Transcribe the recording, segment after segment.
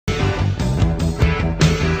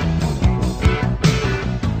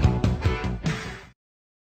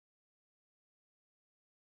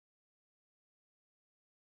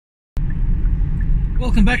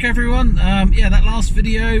Welcome back everyone. Yeah, that last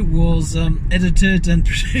video was edited and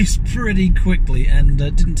produced pretty quickly and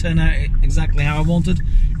didn't turn out exactly how I wanted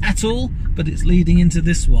at all, but it's leading into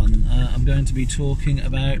this one. I'm going to be talking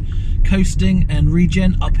about coasting and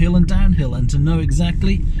regen uphill and downhill, and to know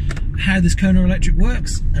exactly how this Kona electric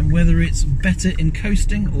works and whether it's better in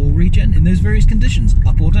coasting or regen in those various conditions,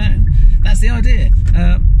 up or down. That's the idea.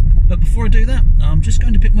 But before I do that, I'm just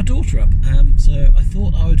going to pick my daughter up. So I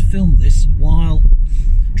thought I would film this while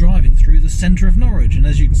driving through the centre of Norwich, and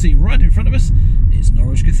as you can see right in front of us is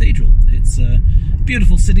Norwich Cathedral. It's a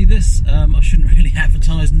beautiful city this. I shouldn't really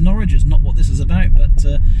advertise Norwich, it's not what this is about, but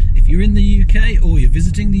if you're in the UK or you're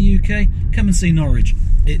visiting the UK, come and see Norwich.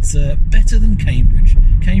 It's better than Cambridge.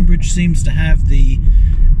 Cambridge seems to have the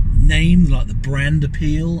name, like the brand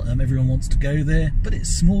appeal, everyone wants to go there, but it's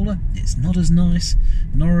smaller, it's not as nice.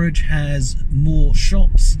 Norwich has more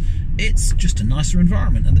shops, it's just a nicer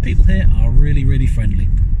environment, and the people here are really, really friendly.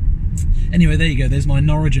 Anyway, there you go, there's my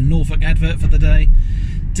Norwich and Norfolk advert for the day.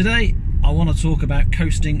 Today, I want to talk about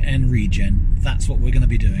coasting and regen. That's what we're going to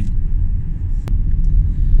be doing.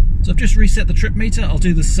 So I've just reset the trip meter. I'll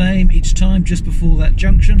do the same each time just before that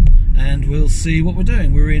junction, and we'll see what we're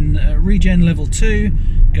doing. We're in regen level 2,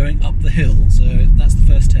 going up the hill, so that's the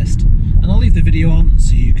first test. And I'll leave the video on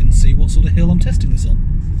so you can see what sort of hill I'm testing this on.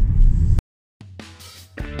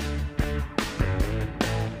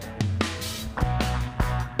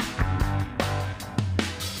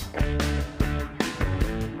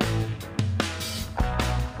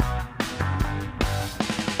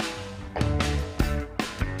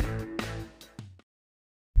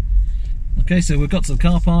 Okay, so we've got to the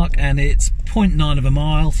car park and it's 0.9 of a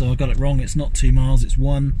mile, so I got it wrong, it's not 2 miles, it's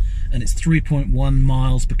 1, and it's 3.1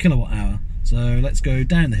 miles per kilowatt hour. So let's go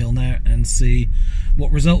down the hill now and see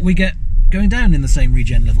what result we get going down in the same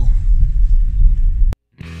regen level.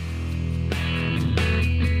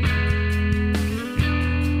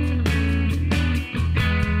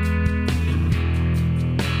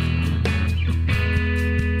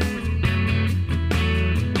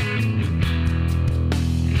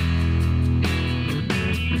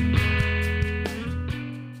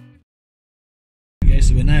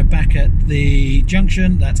 So we're now back at the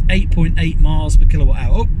junction. That's 8.8 miles per kilowatt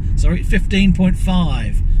hour. Oh, sorry,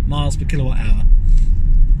 15.5 miles per kilowatt hour.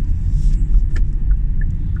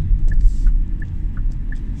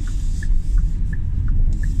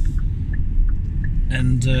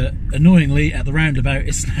 And annoyingly, at the roundabout,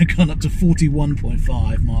 it's now gone up to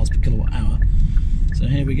 41.5 miles per kilowatt hour. So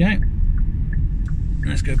here we go.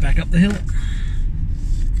 Let's go back up the hill.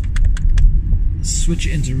 Switch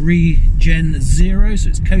it into regen 0, so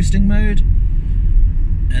it's coasting mode,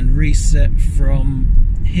 and reset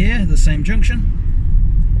from here, the same junction.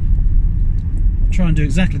 Try and do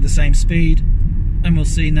exactly the same speed, and we'll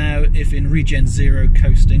see now if in regen 0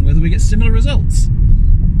 coasting whether we get similar results.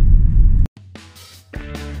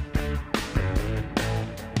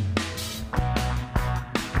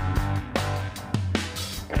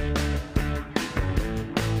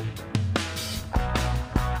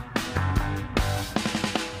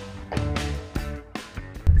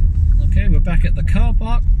 Okay, we're back at the car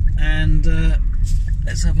park, and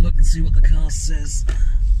let's have a look and see what the car says.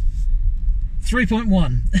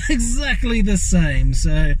 3.1, exactly the same.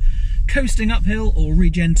 So coasting uphill or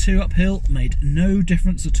regen 2 uphill made no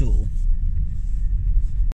difference at all.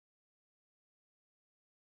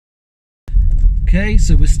 Okay,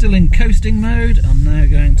 so we're still in coasting mode. I'm now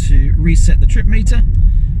going to reset the trip meter,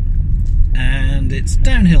 and it's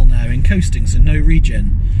downhill now in coasting, so no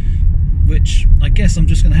regen. Which I guess I'm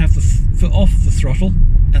just going to have the foot off the throttle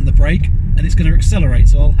and the brake, and it's going to accelerate,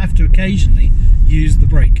 so I'll have to occasionally use the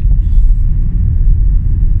brake.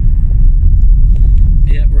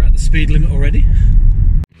 Yeah, we're at the speed limit already.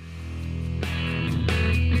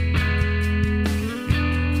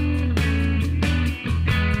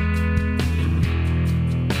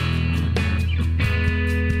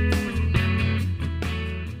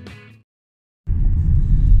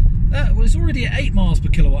 Well, it's already at 8 miles per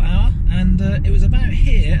kilowatt hour, and it was about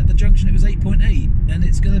here at the junction it was 8.8, and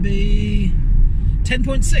it's going to be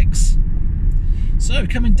 10.6. So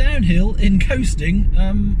coming downhill in coasting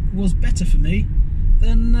was better for me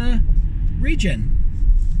than regen.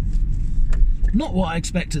 Not what I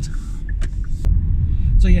expected.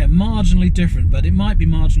 So yeah, marginally different, but it might be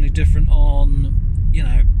marginally different on, you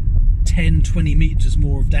know, 10-20 meters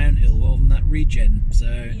more of downhill on that regen.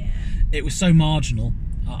 So yeah. It was so marginal,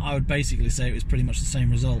 I would basically say it was pretty much the same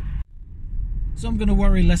result. So I'm going to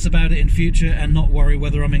worry less about it in future and not worry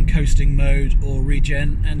whether I'm in coasting mode or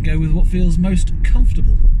regen, and go with what feels most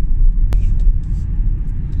comfortable.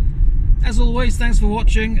 As always, thanks for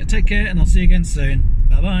watching, take care, and I'll see you again soon.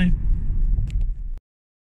 Bye bye.